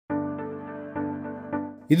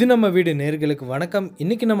இது நம்ம வீடு நேயர்களுக்கு வணக்கம்.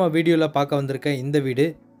 இன்னைக்கு நம்ம வீடியோல பார்க்க வந்திருக்க இந்த வீடு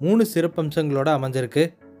 3 சிறப்பம்சங்களோட அமைஞ்சிருக்கு.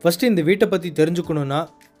 ஃபர்ஸ்ட் இந்த வீட்டை பத்தி தெரிஞ்சுக்கணும்னா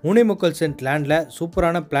 3.25 சென்ட் லேண்ட்ல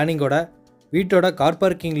சூப்பரான பிளானிங்கோட வீட்டோட கார்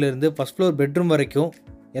பார்க்கிங்ல இருந்து ஃபர்ஸ்ட் ஃப்ளோர் பெட்ரூம் வரைக்கும்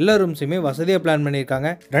எல்லா ரூம்ஸுமே வசதியா பிளான்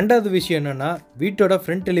பண்ணியிருக்காங்க. ரெண்டாவது விஷயம் என்னன்னா வீட்டோட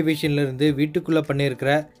ஃப்ரண்ட் எலிவேஷன்ல இருந்து வீட்டுக்குள்ள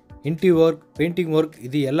பண்ணியிருக்கிற இன்டீரியர் ஒர்க், பெயிண்டிங் ஒர்க்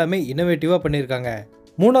இது எல்லாமே இன்னோவேட்டிவா பண்ணியிருக்காங்க.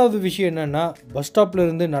 மூணாவது விஷயம் என்னன்னா பஸ் ஸ்டாப்ல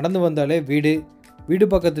இருந்து நடந்து வந்தாலே வீடு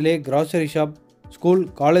பக்கத்திலே கிராசரி ஷாப், ஸ்கூல்,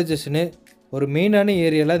 காலேஜஸ்னு ஒரு மெயினான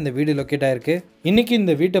ஏரியாவில் இந்த வீடு லொக்கேட் ஆகிருக்கு. இன்றைக்கி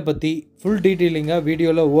இந்த வீட்டை பற்றி ஃபுல் டீட்டெயிலிங்காக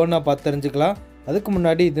வீடியோவில் ஓனாக பார்த்து தெரிஞ்சுக்கலாம். அதுக்கு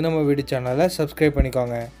முன்னாடி இது நம்ம வீடு சேனலை சப்ஸ்கிரைப்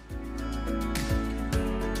பண்ணிக்கோங்க.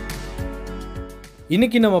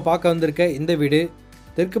 இன்றைக்கி நம்ம பார்க்க வந்திருக்க இந்த வீடு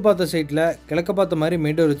தெற்கு பார்த்த சைட்டில் கிழக்கு பார்த்த மாதிரி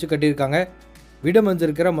மெயின் டோர் வச்சு கட்டியிருக்காங்க. வீடு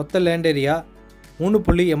அமைஞ்சிருக்கிற மொத்த லேண்ட் ஏரியா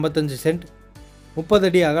 3.85 சென்ட், 30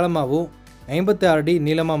 அடி அகலமாகவும் 56 அடி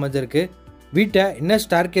நீளமாக அமைஞ்சிருக்கு. வீட்டை இன்னர்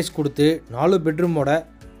ஸ்டார்கேஸ் கொடுத்து 4 பெட்ரூமோட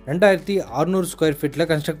 2600 ஸ்கொயர் ஃபீட்டில்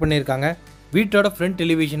கன்ஸ்ட்ரக்ட் பண்ணியிருக்காங்க. வீட்டோட ஃப்ரண்ட்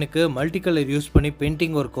எலிவேஷனுக்கு மல்டி கலர் யூஸ் பண்ணி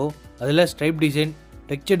பெயிண்டிங் ஒர்க்கோ, அதில் stripe design,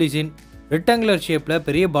 texture design, rectangular ஷேப்பில்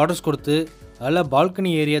பெரிய பார்டர்ஸ் கொடுத்து அதில்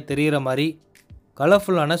பால்கனி ஏரியா தெரிகிற மாதிரி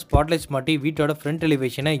கலர்ஃபுல்லான ஸ்பாட்லைட்ஸ் மாட்டி வீட்டோட ஃப்ரண்ட்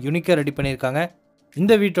எலிவேஷனை யூனிக்காக ரெடி பண்ணியிருக்காங்க.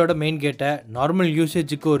 இந்த வீட்டோட மெயின் கேட்டை நார்மல்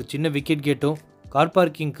யூசேஜுக்கு ஒரு சின்ன விக்கெட் கேட்டும், கார்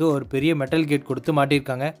பார்க்கிங்க்கு ஒரு பெரிய மெட்டல் கேட் கொடுத்து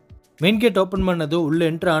மாட்டியிருக்காங்க. மெயின் கேட் ஓப்பன் பண்ணது உள்ளே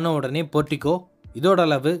என்ட்ரு ஆன உடனே போர்ட்டிகோ. இதோட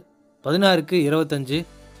அளவு 16x25.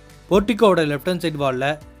 போர்ட்டிகோவோட லெஃப்ட் ஹேண்ட் சைட் வாலில்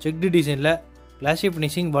செக்டு டிசைனில் கிளாசி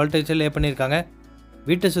ஃபினிஷிங் வால் டைல்ஸை லே பண்ணியிருக்காங்க.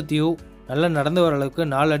 வீட்டை சுற்றியும் நல்லா நடந்து வர அளவுக்கு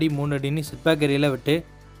 4 அடி 3 அடின்னு செட்பேக் ஏரியாவில் விட்டு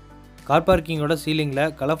கார் பார்க்கிங்கோட சீலிங்கில்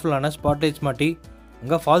கலர்ஃபுல்லான ஸ்பாட்லைட்ஸ் மாட்டி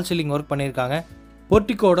அங்கே ஃபால் சீலிங் ஒர்க் பண்ணியிருக்காங்க.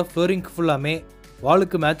 போர்ட்டிகோவோட ஃப்ளோரிங் ஃபுல்லாமே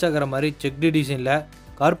வாலுக்கு மேட்ச் ஆகிற மாதிரி செக்டு டிசைனில்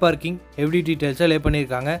கார் பார்க்கிங் ஹெவி டீடைல்ஸை லே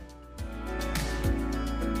பண்ணியிருக்காங்க.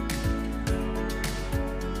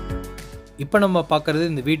 இப்போ நம்ம பார்க்குறது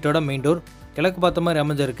இந்த வீட்டோட மெயின் டோர் கிழக்கு பார்த்த மாதிரி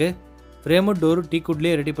அமைஞ்சிருக்கு. ஃப்ரேமு டோரு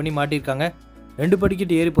டீக்குட்லேயே ரெடி பண்ணி மாட்டியிருக்காங்க. 2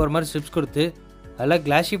 படிக்கட்டு ஏறி போகிற மாதிரி ஸ்டெப்ஸ் கொடுத்து அதில்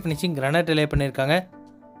கிளாசி ஃபினிஷிங் கிரானைட் லே பண்ணியிருக்காங்க.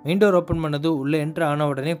 மெயின் டோர் ஓப்பன் பண்ணது உள்ளே என்ட்ரு ஆன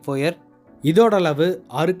உடனே ஃபோயர். இதோட அளவு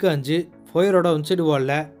 6x5. ஃபோயரோட ஒன் சைடு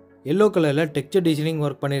வாலில் எல்லோ கலரில் டெக்ஸ்சர் டிசைனிங்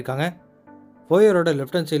ஒர்க் பண்ணியிருக்காங்க. ஃபோயரோட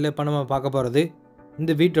லெஃப்ட் ஹேண்ட் சைடில் இப்போ நம்ம பார்க்க போகிறது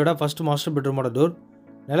இந்த வீட்டோட ஃபஸ்ட் மாஸ்டர் பெட்ரூமோட டோர்.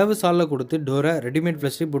 நிலவு சாலில் கொடுத்து டோரை ரெடிமேட்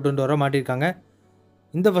பிளாஸ்டிக் புட்டன் டோரை மாட்டியிருக்காங்க.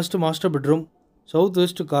 இந்த first master bedroom south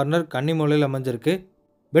west corner கன்னி மூலையில் அமைஞ்சிருக்கு.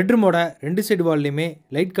 பெட்ரூமோட 2 சைடு வால்லையுமே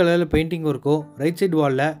லைட் கலரில் பெயிண்டிங் ஒர்க்கும், ரைட் சைடு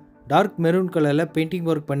வாலில் டார்க் மெரூன் கலரில் பெயிண்டிங்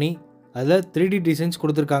ஒர்க் பண்ணி அதில் 3D டிசைன்ஸ்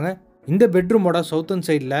கொடுத்துருக்காங்க. இந்த பெட்ரூமோட சவுத்தன்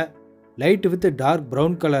சைடில் லைட் வித் டார்க்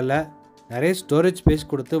ப்ரௌன் கலரில் நிறைய ஸ்டோரேஜ் ஸ்பேஸ்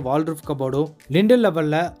கொடுத்து வால் ரூஃப் கபோர்டும், லிண்டல்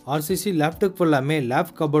லெவலில் RCC லேப்டாப் ஃபுல்லாமே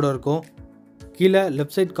லேப் கபோர்டும் இருக்கும். கீழே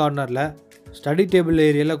லெஃப்ட் சைட் கார்னரில் ஸ்டடி டேபிள்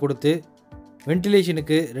ஏரியாவில் கொடுத்து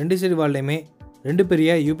வென்டிலேஷனுக்கு 2 சைடு வால்லையுமே 2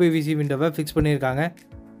 பெரிய UPVC விண்டோவை ஃபிக்ஸ் பண்ணியிருக்காங்க.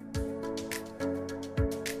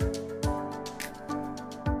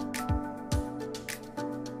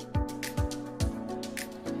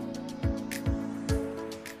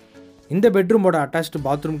 இந்த பெட்ரூமோட அட்டாச்டு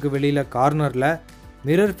பாத்ரூமுக்கு வெளியில் கார்னரில்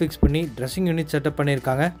மிரர் ஃபிக்ஸ் பண்ணி ட்ரெஸ்ஸிங் யூனிட் செட்டப்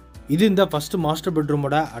பண்ணியிருக்காங்க. இது இந்த ஃபஸ்ட்டு மாஸ்டர்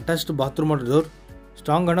பெட்ரூமோட அட்டாச்டு பாத்ரூமோட டோர்.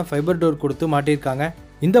 ஸ்ட்ராங்கான ஃபைபர் டோர் கொடுத்து மாட்டியிருக்காங்க.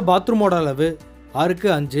 இந்த பாத்ரூமோட அளவு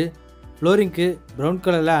 6x5. ஃப்ளோரிங்க்கு ப்ரௌன்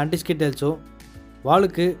கலரில் ஆன்டிஸ்கி டைல்ஸும்,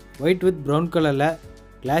 வாலுக்கு ஒயிட் வித் ப்ரௌன் கலரில்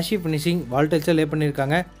கிளாஷி ஃபினிஷிங் வால் டைல்ஸை லே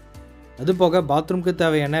பண்ணியிருக்காங்க. அதுபோக பாத்ரூமுக்கு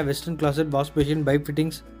தேவையான western closet, wash basin, pipe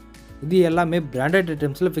fittings இது எல்லாமே பிராண்டட்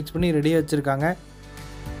ஐட்டம்ஸில் ஃபிக்ஸ் பண்ணி ரெடியாக வச்சுருக்காங்க.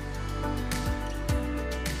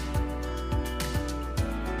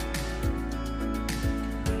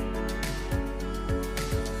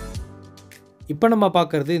 இப்போ நம்ம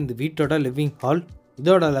பார்க்குறது இந்த வீட்டோட லிவிங் ஹால்.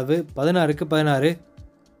 இதோட அளவு 16x16.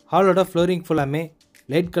 ஹாலோட ஃப்ளோரிங் ஃபுல்லாமே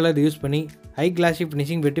லைட் கலர் யூஸ் பண்ணி ஹை கிளாசி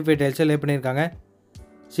ஃபினிஷிங் வெட்டிஃபை டைல்ஸை லே பண்ணியிருக்காங்க.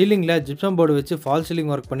 சீலிங்கில் ஜிப்சம் போர்டு வச்சு ஃபால்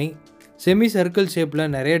சீலிங் ஒர்க் பண்ணி செமி சர்க்கிள் ஷேப்பில்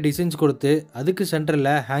நிறைய டிசைன்ஸ் கொடுத்து அதுக்கு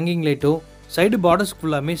சென்டரில் ஹேங்கிங் லைட்டும், சைடு பார்டர்ஸ்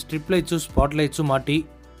ஃபுல்லாமே ஸ்ட்ரிப் லைட்ஸும் ஸ்பாட் லைட்ஸும் மாட்டி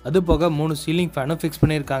அது போக 3 சீலிங் ஃபேனும் ஃபிக்ஸ்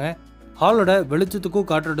பண்ணியிருக்காங்க. ஹாலோட வெளிச்சத்துக்கும்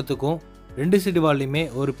காற்றோட்டத்துக்கும் 2 சைடு வால்லையுமே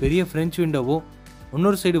ஒரு பெரிய ஃப்ரெஞ்ச் விண்டோவும்,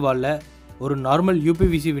 இன்னொரு சைடு வாலில் ஒரு நார்மல்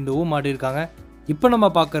UPVC விண்டோவும் மாட்டியிருக்காங்க. இப்போ நம்ம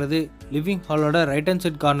பார்க்குறது லிவிங் ஹாலோட ரைட் ஹேண்ட்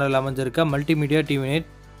சைட் கார்னரில் அமைஞ்சிருக்க மல்டிமீடியா டிவி யூனிட்.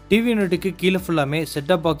 டிவி யூனிட்டுக்கு கீழே ஃபுல்லாமே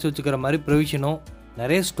செட்டப் பாக்ஸ் வச்சுக்கிற மாதிரி ப்ரொவிஷனும்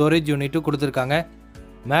நிறைய ஸ்டோரேஜ் யூனிட்டும் கொடுத்துருக்காங்க.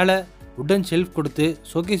 மேலே உட்டன் ஷெல்ஃப் கொடுத்து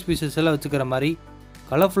ஷோகேஸ் பீசஸ் எல்லாம் வச்சுக்கிற மாதிரி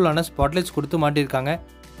கலர்ஃபுல்லான ஸ்பாட்லைட்ஸ் கொடுத்து மாட்டியிருக்காங்க.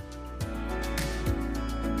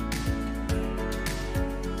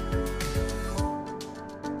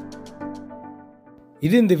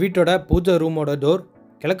 இது இந்த வீட்டோட பூஜா ரூமோட டோர்.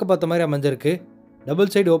 கிழக்கு பார்த்த மாதிரி அமைஞ்சிருக்கு. டபுள்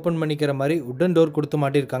சைடு ஓப்பன் பண்ணிக்கிற மாதிரி உட்டன் டோர் கொடுத்து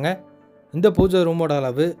மாட்டியிருக்காங்க. இந்த பூஜா ரூமோட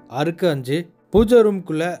அளவு 6x5. பூஜா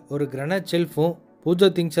ரூமுக்குள்ளே ஒரு கிரானைட் ஷெல்ஃபும் பூஜா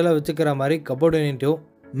திங்ஸ் எல்லாம் வச்சுக்கிற மாதிரி கபோர்டு யூனிட்டும்,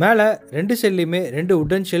 மேலே 2 சைட்லையுமே 2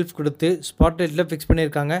 உட்டன் ஷெல்ஃப் கொடுத்து ஸ்பாட்லைட்டில் ஃபிக்ஸ்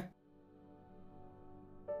பண்ணியிருக்காங்க.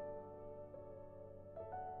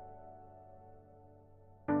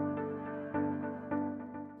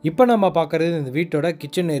 இப்போ நம்ம பார்க்குறது இந்த வீட்டோட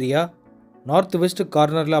கிச்சன் ஏரியா நார்த் வெஸ்ட்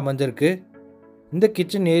கார்னரில் அமைஞ்சிருக்கு. இந்த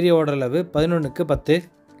கிச்சன் ஏரியாவோட அளவு 11x10.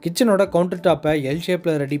 கிச்சனோட கவுண்டர் டாப்பை எல்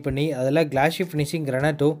ஷேப்பில் ரெடி பண்ணி அதில் கிளாஷி ஃபினிஷிங்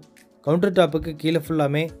கிரானைட்டோ, கவுண்டர் டாப்புக்கு கீழே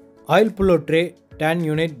ஃபுல்லாமே oil புல்லோ tray, tan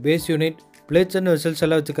unit, base unit, plates and vessels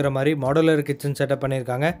எல்லாம் வச்சுக்கிற மாதிரி மாடுலர் கிச்சன் செட்டப்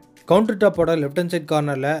பண்ணியிருக்காங்க. கவுண்டர் டாப்போட லெஃப்ட் ஹேண்ட் சைட்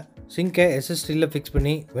கார்னரில் சிங்கை எஸ்எஸ்டியில் ஃபிக்ஸ்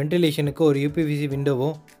பண்ணி வென்டிலேஷனுக்கு ஒரு யூபிவிசி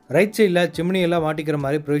விண்டோவும், ரைட் சைடில் சிம்னி எல்லாம் மாட்டிக்கிற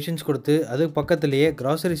மாதிரி ப்ரொவிஷன்ஸ் கொடுத்து அதுக்கு பக்கத்துலேயே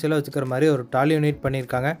கிராசரிஸ் எல்லாம் வச்சுக்கிற மாதிரி ஒரு டால் யூனிட்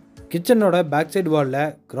பண்ணியிருக்காங்க. கிச்சனோட பேக் சைடு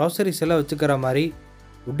வாலில் கிராசரிஸ் எல்லாம் வச்சுக்கிற மாதிரி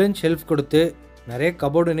உட்டன் ஷெல்ஃப் கொடுத்து நிறைய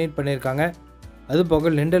கபோர்டு யூனிட் பண்ணியிருக்காங்க. அது போக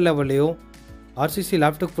லிண்டர் லெவல்லையும் ஆர்சிசி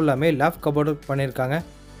லேப்டாப் ஃபுல்லாமே லேப் கபோர்டு பண்ணியிருக்காங்க.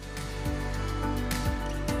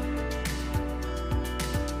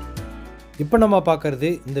 இப்போ நம்ம பார்க்குறது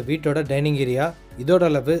இந்த வீட்டோட டைனிங் ஏரியா. இதோட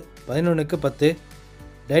அளவு 11x10.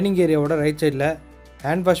 டைனிங் ஏரியாவோட ரைட் சைடில்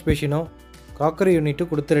ஹேண்ட் வாஷ் பேஷனும் க்ராக்கரி யூனிட்டும்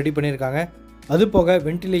கொடுத்து ரெடி பண்ணியிருக்காங்க. அது போக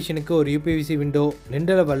வென்டிலேஷனுக்கு ஒரு யூபிவிசி விண்டோ,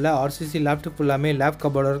 லிண்டர் லெவலில் ஆர்சிசி லேப்டாப் ஃபுல்லாமே லேப்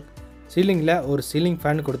கபோர்டர், சீலிங்கில் ஒரு சீலிங்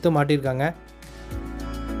ஃபேன் கொடுத்து மாட்டியிருக்காங்க.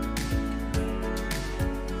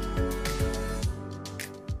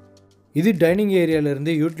 இது டைனிங்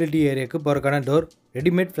ஏரியாவிலேருந்து யூட்டிலிட்டி ஏரியாவுக்கு போகிறக்கான டோர்.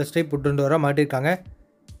 Readymade flush type புட்டன் டோராக மாட்டியிருக்காங்க.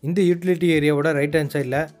 இந்த யூட்டிலிட்டி ஏரியாவோட ரைட் ஹேண்ட்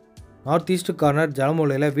சைடில் north east corner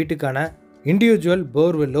ஜலமூலையில் வீட்டுக்கான individual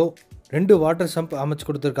போர்வெல்லோ 2 water sump அமைச்சு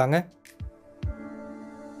கொடுத்துருக்காங்க.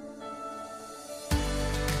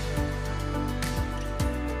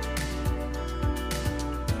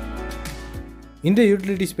 இந்த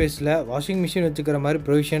யூட்டிலிட்டி ஸ்பேஸில் வாஷிங் மிஷின் வச்சுக்கிற மாதிரி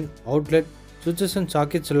ப்ரொவிஷன், அவுட்லெட், சுவிட்சஸ் அண்ட்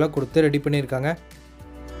சாக்கெட்ஸ் எல்லாம் கொடுத்து ரெடி பண்ணியிருக்காங்க.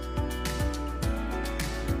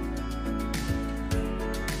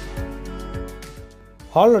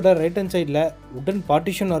 ஹாலோட ரைட் ஹேண்ட் சைடில் உட்டன்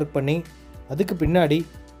பார்ட்டிஷன் ஒர்க் பண்ணி அதுக்கு பின்னாடி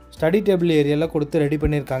ஸ்டடி டேபிள் ஏரியாவில் கொடுத்து ரெடி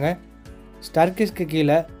பண்ணியிருக்காங்க. ஸ்டார்கேஸ்க்கு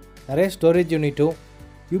கீழே நிறைய ஸ்டோரேஜ் யூனிட்டும்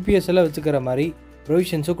யூபிஎஸ் எல்லாம் வச்சுக்கிற மாதிரி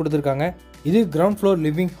ப்ரொவிஷன்ஸும் கொடுத்துருக்காங்க. இது கிரவுண்ட் ஃப்ளோர்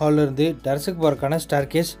லிவிங் ஹாலிலிருந்து டெரஸுக்கு போகிறக்கான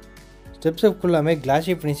ஸ்டார்கேஸ். ஸ்டெப்ஸுக்கு ஃபுல்லாமே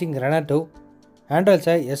கிளாஷி ஃபினிஷிங் கிரானைட்டோ,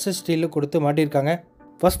 ஹேண்டல்ஸை எஸ்எஸ்டியில் கொடுத்து மாட்டியிருக்காங்க.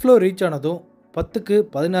 ஃபஸ்ட் ஃப்ளோர் ரீச் ஆனதும்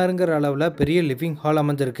 10x16ங்கிற அளவில் பெரிய லிவிங் ஹால்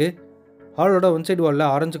அமைஞ்சிருக்கு. ஹாலோட ஒன் சைடு வாலில்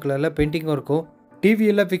ஆரஞ்சு கலரில் பெயிண்டிங் இருக்கும்.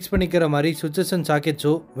 டிவியெல்லாம் ஃபிக்ஸ் பண்ணிக்கிற மாதிரி சுவிட்சஸ் அண்ட்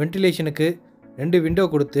சாக்கெட்ஸும், வென்டிலேஷனுக்கு 2 விண்டோ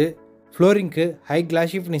கொடுத்து, ஃப்ளோரிங்க்கு ஹை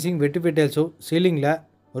கிளாஷி ஃபினிஷிங் வெட்டிஃபிட்டல்ஸும், சீலிங்கில்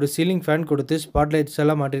ஒரு சீலிங் ஃபேன் கொடுத்து ஸ்பாட்லைட்ஸ்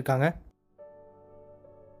எல்லாம் மாட்டியிருக்காங்க.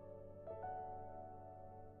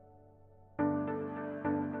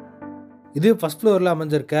 இது ஃபஸ்ட் ஃப்ளோரில்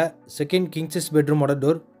அமைஞ்சிருக்க செகண்ட் கிங்ஸஸ் பெட்ரூமோட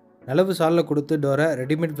டோர். நிலவு சாலில் கொடுத்து டோரை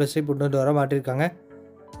ரெடிமேட் ஃப்ளஷ் டைப் புட்டன் டோராக மாட்டியிருக்காங்க.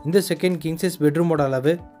 இந்த செகண்ட் கிங்ஸஸ் பெட்ரூமோட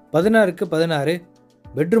அளவு 16x16.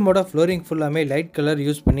 பெட்ரூமோட ஃப்ளோரிங் ஃபுல்லாமே லைட் கலர்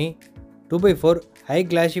யூஸ் பண்ணி 2x4 ஹை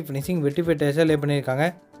கிளாஷி ஃபினிஷிங் வெட்டிஃபிட்டல்ஸாக லே பண்ணியிருக்காங்க.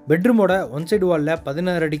 பெட்ரூமோட ஒன் சைடு வாலில்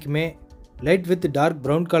 16 அடிக்குமே லைட் வித் டார்க்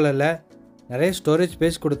ப்ரௌன் கலரில் நிறைய ஸ்டோரேஜ்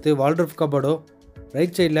ஸ்பேஸ் கொடுத்து வால்ட்ரோப் கபோர்டோ,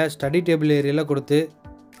 ரைட் சைடில் ஸ்டடி டேபிள் ஏரியாவில் கொடுத்து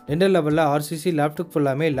லிண்டர் லெவலில் ஆர்சிசி லேப்டாப்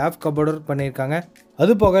ஃபுல்லாமே லேப் கபோர்டர் பண்ணியிருக்காங்க.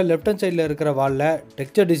 அது போக லெஃப்ட் ஹேண்ட் சைடில் இருக்கிற வாலில்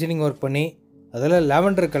டெக்ஸ்சர் டிசைனிங் ஒர்க் பண்ணி அதில்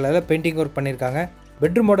லாவெண்டர் கலரில் பெயிண்டிங் ஒர்க் பண்ணியிருக்காங்க.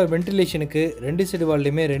 பெட்ரூமோட வென்டிலேஷனுக்கு 2 சைடு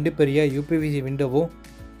வால்லையுமே 2 பெரிய யூபிவிசி விண்டோவும்,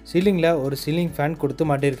 சீலிங்கில் ஒரு சீலிங் ஃபேன் கொடுத்து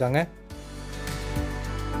மாட்டியிருக்காங்க.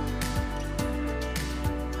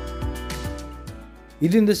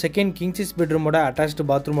 இது இந்த செகண்ட் கிங்ஸஸ் பெட்ரூமோட அட்டாச்டு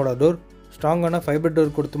பாத்ரூமோட டோர். ஸ்ட்ராங்கான ஃபைபர்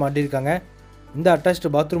டோர் கொடுத்து மாட்டியிருக்காங்க. இந்த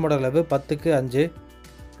அட்டாச்டு பாத்ரூமோட அளவு 10x5.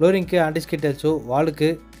 ஃப்ளோரிங்க்கு ஆன்டிஸ்கிட் டைல்ஸோ,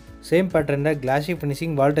 வாலுக்கு சேம் பேட்டர்னில் கிளாஷி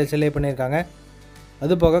ஃபினிஷிங் வால் டைல்ஸ் லே பண்ணியிருக்காங்க.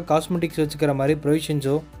 அது போக காஸ்மெட்டிக்ஸ் வச்சுக்கிற மாதிரி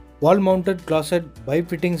ப்ரொவிஷன்ஸோ, வால் mounted closet, by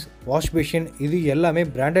fittings, wash basin இது எல்லாமே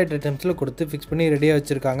பிராண்டட் ஐட்டம்ஸில் கொடுத்து ஃபிக்ஸ் பண்ணி ரெடியாக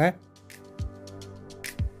வச்சுருக்காங்க.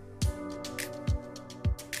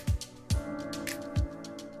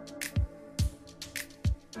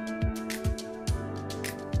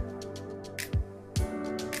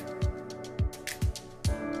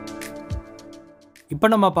 இப்போ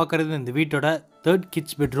நம்ம பார்க்குறது இந்த வீட்டோட 3rd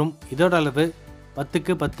கிட்ஸ் பெட்ரூம். இதோட அளவு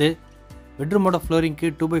 10x10. பெட்ரூமோட ஃப்ளோரிங்க்கு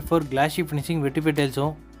 2x4 கிளாஷி ஃபினிஷிங்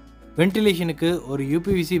வெட்டிஃபிட்டல்ஸும், வென்டிலேஷனுக்கு ஒரு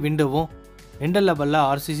யூபிவிசி விண்டோவும், லிண்டர் லெவலில்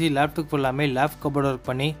ஆர்சிசி லேப்டாப் ஃபுல்லாமே லேப் கபோர்ட் ஒர்க்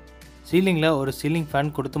பண்ணி சீலிங்கில் ஒரு சீலிங்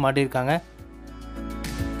ஃபேன் கொடுத்து மாட்டியிருக்காங்க.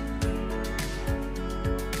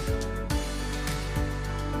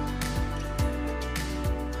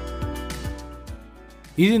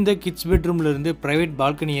 இது இந்த கிட்ஸ் பெட்ரூம்லேருந்து ப்ரைவேட்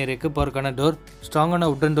பால்கனி ஏரியாவுக்கு போகிறக்கான டோர். ஸ்ட்ராங்கான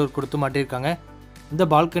உட்டன் டோர் கொடுத்து மாட்டியிருக்காங்க. இந்த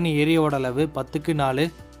பால்கனி ஏரியாவோட அளவு 10x4.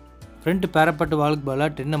 ஃப்ரண்ட் பேரப்பட்டு வாலுக்கு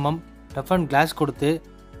பதிலாக 10 mm டஃப் அண்ட் கிளாஸ் கொடுத்து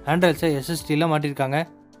ஹேண்டல்ஸை எஸ்எஸ்டியில் மாட்டியிருக்காங்க.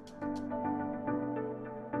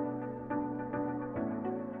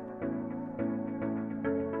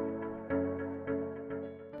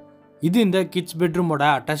 இது இந்த கிட்ஸ் பெட்ரூமோட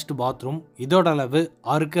அட்டாச்டு பாத்ரூம். இதோட அளவு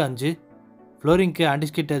 6x5. ஃப்ளோரிங்க்கு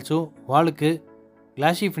ஆன்டிஸ்கி டைல்ஸும் வாலுக்கு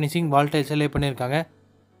கிளாசி ஃபினிஷிங் வால் டைல்ஸை லே பண்ணியிருக்காங்க.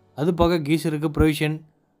 அது போக கீசருக்கு ப்ரொவிஷன்,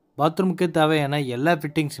 பாத்ரூமுக்கு தேவையான எல்லா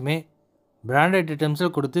ஃபிட்டிங்ஸுமே பிராண்டட்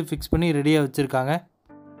ஐட்டம்ஸில் கொடுத்து ஃபிக்ஸ் பண்ணி ரெடியாக வச்சுருக்காங்க.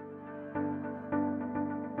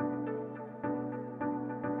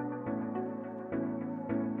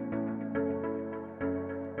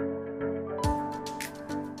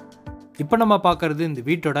 இப்போ நம்ம பார்க்குறது இந்த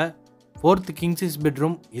வீட்டோட 4th கிங் சைஸ்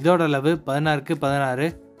பெட்ரூம். இதோட அளவு 16x16.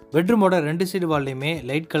 பெட்ரூமோட 2 சைடு வால்லையுமே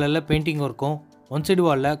லைட் கலரில் பெயிண்டிங் ஒர்க்கும், 1 சைடு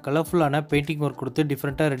வாலில் கலர்ஃபுல்லான பெயிண்டிங் ஒர்க் கொடுத்து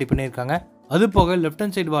டிஃப்ரெண்ட்டாக ரெடி பண்ணியிருக்காங்க. அது போக லெஃப்ட்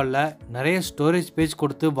ஹேண்ட் சைடு வாலில் நிறைய ஸ்டோரேஜ் ஸ்பேஸ்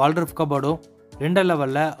கொடுத்து வால்ட்ரஃப் கபோர்டும், 2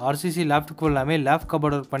 லெவலில் ஆர்சிசி லேப்டாப் ஃபுல்லாமே லேப்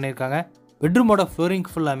கபோர்டு ஒர்க் பண்ணியிருக்காங்க. பெட்ரூமோட ஃப்ளோரிங்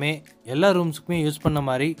ஃபுல்லாமே எல்லா ரூம்ஸுக்குமே யூஸ் பண்ண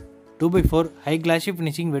மாதிரி 2x4 ஹை கிளாசி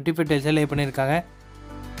ஃபினிஷிங் வெட்டிஃபை டைல்ஸை லே பண்ணியிருக்காங்க.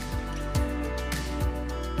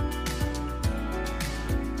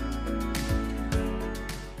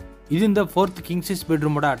 இது இந்த 4th கிங் சைஸ்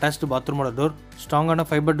பெட்ரூமோட அட்டாச்டு பாத்ரூமோட டோர். ஸ்ட்ராங்கான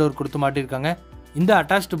ஃபைபர் டோர் கொடுத்து மாட்டியிருக்காங்க. இந்த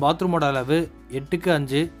அட்டாச்டு பாத்ரூமோட அளவு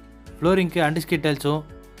 8x5. ஃப்ளோரிங்க்கு ஆன்டிஸ்கி டைல்ஸும்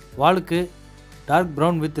வாலுக்கு dark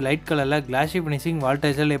brown with light கலரில் கிளாசி ஃபினிஷிங் வால்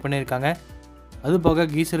டைல்ஸை லே பண்ணியிருக்காங்க. அது போக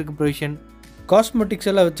கீசருக்கு ப்ரொவிஷன், காஸ்மெட்டிக்ஸ்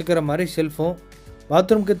எல்லாம் வச்சுக்கிற மாதிரி ஷெல்ஃபும்,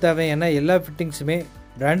 பாத்ரூமுக்கு தேவையான எல்லா ஃபிட்டிங்ஸுமே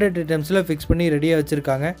பிராண்டட் ஐட்டம்ஸில் ஃபிக்ஸ் பண்ணி ரெடியாக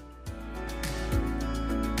வச்சுருக்காங்க.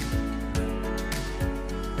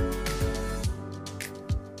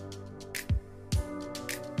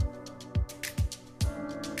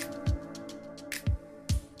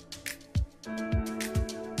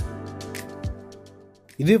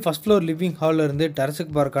 இது ஃபஸ்ட் ஃப்ளோர் லிவிங் ஹாலில் இருந்து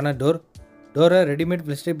டெரஸுக்கு போகிறக்கான டோரை ரெடிமேட்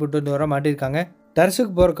பிளாஸ்டிக் போட்டு டோராக மாட்டியிருக்காங்க.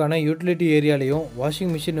 டெரஸுக்கு போகிறக்கான யூட்டிலிட்டி ஏரியாலையும்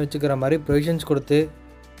வாஷிங் மிஷின் வச்சுக்கிற மாதிரி ப்ரொவிஷன்ஸ் கொடுத்து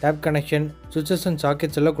tape connection, switches and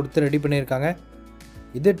sockets எல்லாம் கொடுத்து ரெடி பண்ணியிருக்காங்க.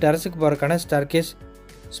 இது டெரஸுக்கு போகிறக்கான ஸ்டார்கேஸ்.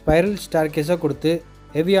 ஸ்பைரல் ஸ்டார்கேஸாக கொடுத்து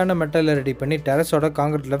ஹெவியான மெட்டலில் ரெடி பண்ணி டெரஸோட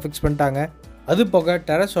காங்கிரீட்டில் ஃபிக்ஸ் பண்ணிட்டாங்க. அது போக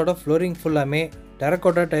டெரஸோட ஃப்ளோரிங் ஃபுல்லாமே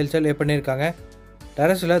டெரக்கோட்டா டைல்ஸை லே பண்ணியிருக்காங்க.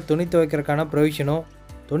 டெரஸில் துணி துவைக்கிறக்கான ப்ரொவிஷனும்,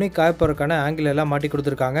 துணி காய போகிறக்கான ஆங்கிள் எல்லாம் மாட்டி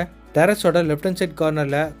கொடுத்துருக்காங்க. டெரஸோட லெஃப்ட் ஹேண்ட் சைட்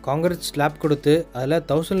கார்னரில் காங்கிரீட் ஸ்லாப் கொடுத்து அதில்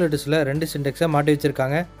 1000 லிட்டர்ஸில் 2 சிண்டெக்ஸை மாட்டி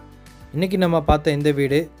வச்சுருக்காங்க. இன்றைக்கி நம்ம பார்த்த இந்த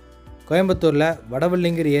வீடு கோயம்புத்தூரில்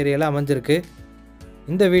வடவள்ளிங்கிற ஏரியாவில் அமைஞ்சிருக்கு.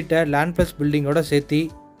 இந்த வீட்டை லேண்ட் ப்ளஸ் பில்டிங்கோட சேர்த்து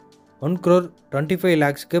 1,25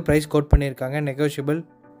 lakhsக்கு ப்ரைஸ் கோட் பண்ணியிருக்காங்க, நெகோஷியபிள்.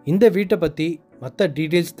 இந்த வீட்டை பற்றி மற்ற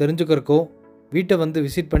டீட்டெயில்ஸ் தெரிஞ்சுக்கிறக்கும், வீட்டை வந்து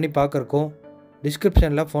விசிட் பண்ணி பார்க்குறக்கும்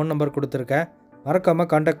டிஸ்கிரிப்ஷனில் ஃபோன் நம்பர் கொடுத்துருக்கேன்.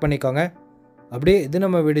 மறக்காமல் கான்டாக்ட் பண்ணிக்கோங்க. அப்படியே இது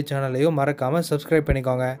நம்ம வீடியோ சேனலையும் மறக்காமல் சப்ஸ்கிரைப்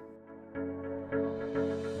பண்ணிக்கோங்க.